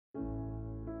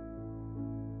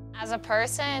As a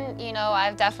person, you know,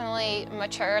 I've definitely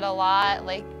matured a lot,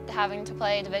 like having to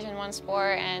play a Division I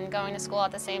sport and going to school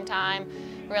at the same time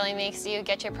really makes you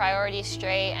get your priorities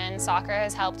straight, and soccer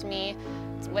has helped me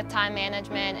with time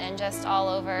management and just all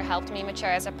over helped me mature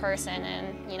as a person,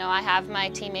 and you know, I have my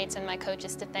teammates and my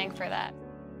coaches to thank for that.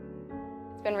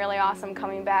 It's been really awesome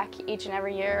coming back each and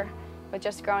every year with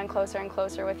just growing closer and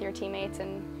closer with your teammates,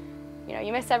 and you know,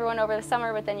 you miss everyone over the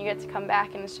summer, but then you get to come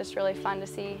back and it's just really fun to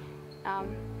see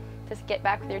just get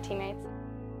back with your teammates.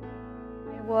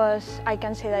 I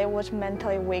can say that I was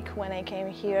mentally weak when I came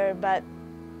here, but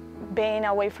being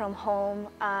away from home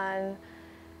and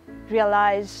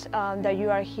realize that you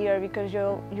are here because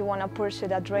you want to pursue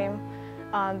that dream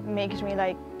makes me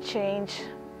like change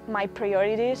my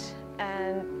priorities,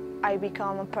 and I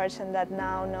become a person that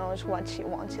now knows what she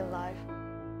wants in life.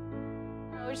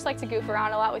 We just like to goof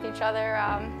around a lot with each other.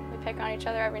 We pick on each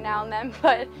other every now and then,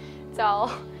 but it's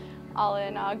all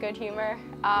in good humor.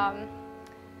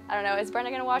 I don't know, is Brenda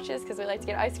going to watch this? Because we like to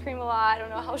get ice cream a lot. I don't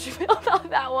know how she feels about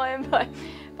that one, but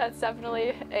that's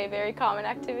definitely a very common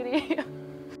activity.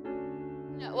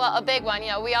 Well, a big one, you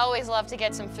know, we always love to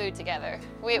get some food together.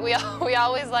 We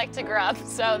always like to grub,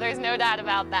 so there's no doubt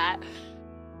about that.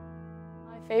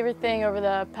 My favorite thing over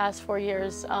the past 4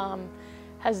 years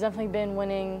has definitely been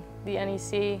winning the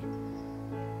NEC.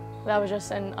 That was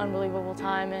just an unbelievable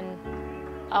time, and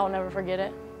I'll never forget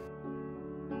it.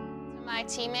 To my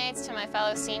teammates, to my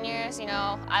fellow seniors, you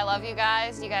know, I love you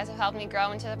guys. You guys have helped me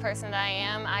grow into the person that I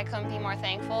am. I couldn't be more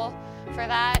thankful for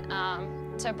that.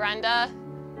 To Brenda,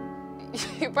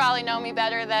 you probably know me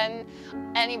better than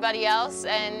anybody else,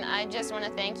 and I just want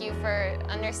to thank you for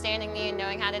understanding me and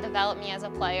knowing how to develop me as a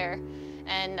player.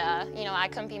 And, you know, I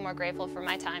couldn't be more grateful for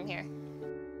my time here.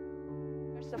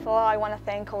 First of all, I want to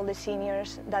thank all the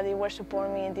seniors that they were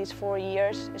supporting me in these 4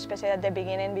 years, especially at the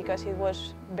beginning because it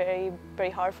was very, very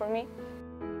hard for me.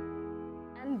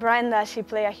 And Brenda, she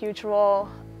played a huge role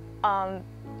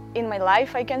in my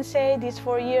life, I can say, these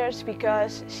 4 years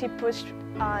because she pushed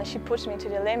me to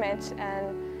the limits,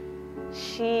 and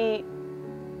she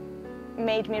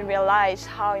made me realize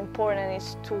how important it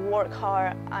is to work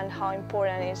hard and how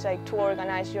important it is like to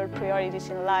organize your priorities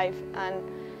in life. And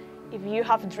if you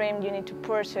have a dream, you need to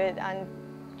pursue it, and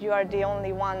you are the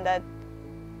only one that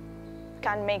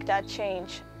can make that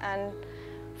change. And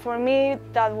for me,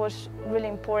 that was really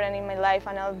important in my life,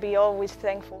 and I'll be always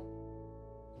thankful.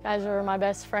 You guys are my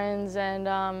best friends, and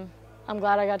I'm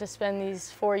glad I got to spend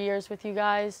these 4 years with you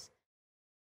guys.